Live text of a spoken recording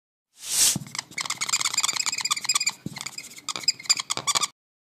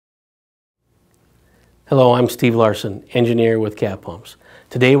Hello, I'm Steve Larson, engineer with Cat Pumps.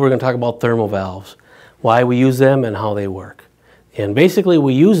 Today we're going to talk about thermal valves, why we use them and how they work. And basically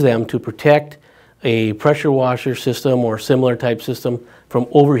we use them to protect a pressure washer system or similar type system from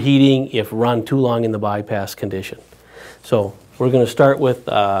overheating if run too long in the bypass condition. So we're going to start with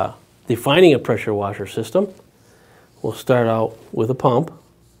defining a pressure washer system. We'll start out with a pump.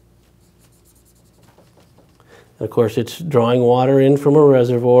 Of course, it's drawing water in from a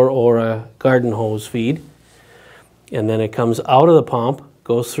reservoir or a garden hose feed. And then it comes out of the pump,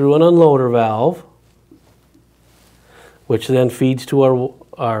 goes through an unloader valve, which then feeds to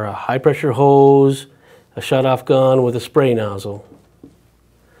our high pressure hose, a shutoff gun with a spray nozzle.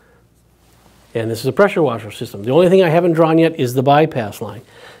 And this is a pressure washer system. The only thing I haven't drawn yet is the bypass line,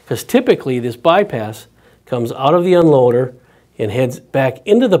 because typically this bypass comes out of the unloader and heads back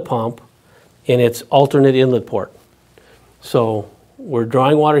into the pump in its alternate inlet port. So we're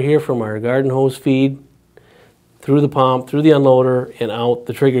drawing water here from our garden hose feed through the pump, through the unloader, and out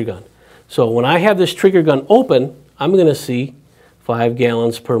the trigger gun. So when I have this trigger gun open, I'm going to see 5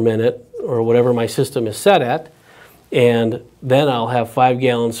 gallons per minute or whatever my system is set at, and then I'll have 5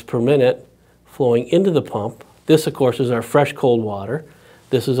 gallons per minute flowing into the pump. This, of course, is our fresh cold water.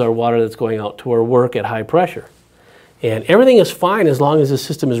 This is our water that's going out to our work at high pressure. And everything is fine as long as the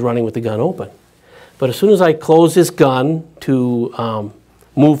system is running with the gun open. But as soon as I close this gun to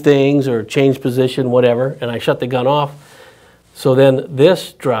move things or change position, whatever, and I shut the gun off, so then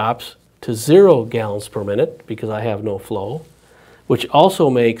this drops to 0 gallons per minute because I have no flow, which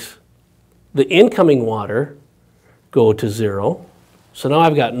also makes the incoming water go to 0. So now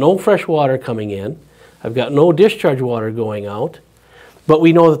I've got no fresh water coming in. I've got no discharge water going out. But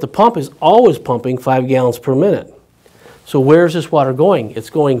we know that the pump is always pumping 5 gallons per minute. So where's this water going? It's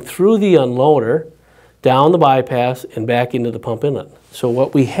going through the unloader, down the bypass, and back into the pump inlet. So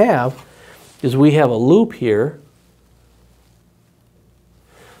what we have is we have a loop here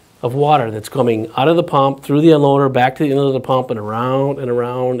of water that's coming out of the pump, through the unloader, back to the inlet of the pump, and around and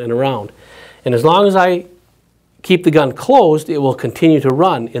around and around. And as long as I keep the gun closed, it will continue to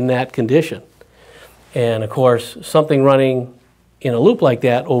run in that condition. And of course, something running in a loop like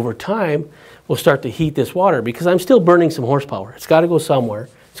that over time will start to heat this water because I'm still burning some horsepower. It's got to go somewhere.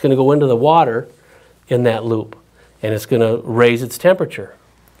 It's going to go into the water in that loop, and it's going to raise its temperature.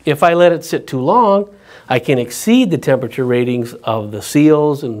 If I let it sit too long, I can exceed the temperature ratings of the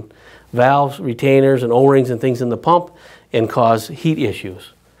seals and valves, retainers, and O-rings and things in the pump and cause heat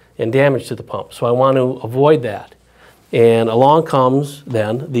issues and damage to the pump. So I want to avoid that. And along comes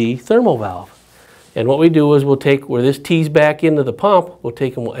then the thermal valve. And what we do is we'll take where this tees back into the pump, we'll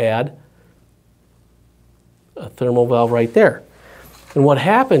take and we'll add a thermal valve right there. And what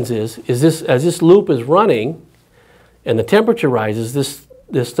happens is this, as this loop is running and the temperature rises,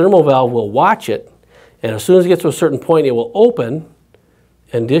 this thermal valve will watch it, and as soon as it gets to a certain point, it will open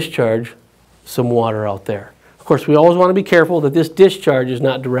and discharge some water out there. Of course, we always want to be careful that this discharge is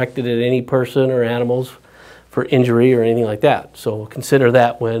not directed at any person or animals for injury or anything like that. So consider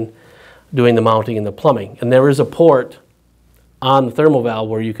that when doing the mounting and the plumbing. And there is a port on the thermal valve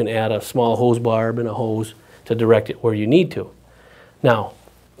where you can add a small hose barb and a hose to direct it where you need to. Now,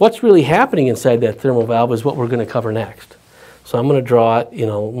 what's really happening inside that thermal valve is what we're going to cover next. So I'm going to draw it in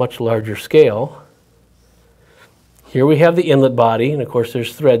a much larger scale. Here we have the inlet body, and of course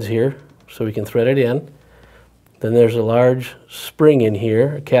there's threads here, so we can thread it in. Then there's a large spring in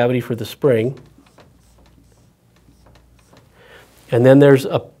here, a cavity for the spring. And then there's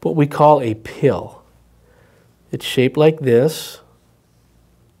what we call a pill. It's shaped like this,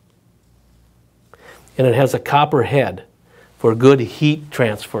 and it has a copper head for good heat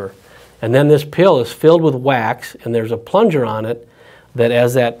transfer. And then this pill is filled with wax, and there's a plunger on it that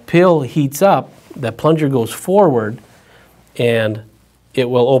as that pill heats up, that plunger goes forward and it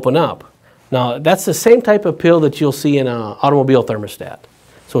will open up. Now, that's the same type of pill that you'll see in an automobile thermostat.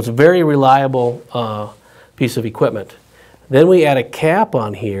 So it's a very reliable piece of equipment. Then we add a cap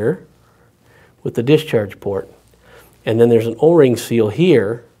on here with the discharge port. And then there's an O-ring seal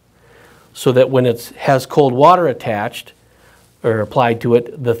here so that when it has cold water attached or applied to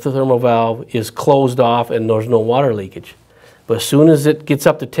it, the thermal valve is closed off and there's no water leakage. But as soon as it gets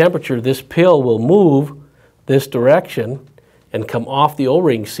up to temperature, this pill will move this direction and come off the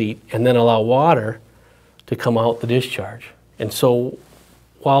O-ring seat and then allow water to come out the discharge. And so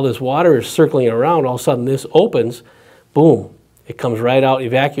while this water is circling around, all of a sudden this opens, boom, it comes right out,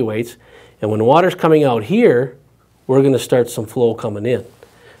 evacuates, and when the water's coming out here, we're going to start some flow coming in.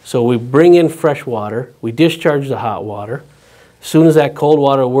 So we bring in fresh water, we discharge the hot water. As soon as that cold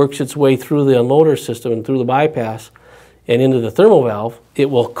water works its way through the unloader system and through the bypass and into the thermal valve, it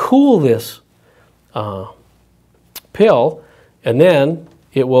will cool this pill, and then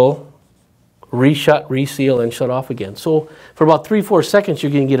it will reshut, reseal, and shut off again. So for about 3-4 seconds,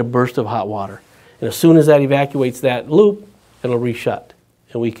 you're going to get a burst of hot water. And as soon as that evacuates that loop, it'll reshut.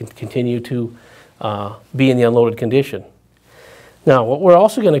 And we can continue to be in the unloaded condition. Now, what we're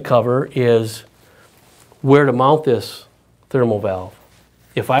also going to cover is where to mount this thermal valve.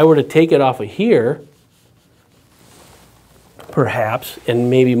 If I were to take it off of here, perhaps, and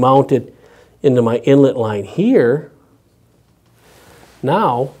maybe mount it into my inlet line here,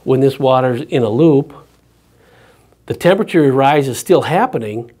 now, when this water's in a loop, the temperature rise is still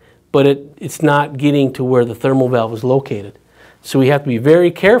happening, but it's not getting to where the thermal valve is located. So we have to be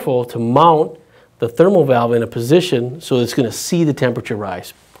very careful to mount the thermal valve in a position so it's going to see the temperature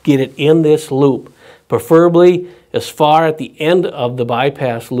rise. Get it in this loop, preferably as far at the end of the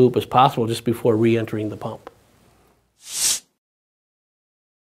bypass loop as possible, just before re-entering the pump.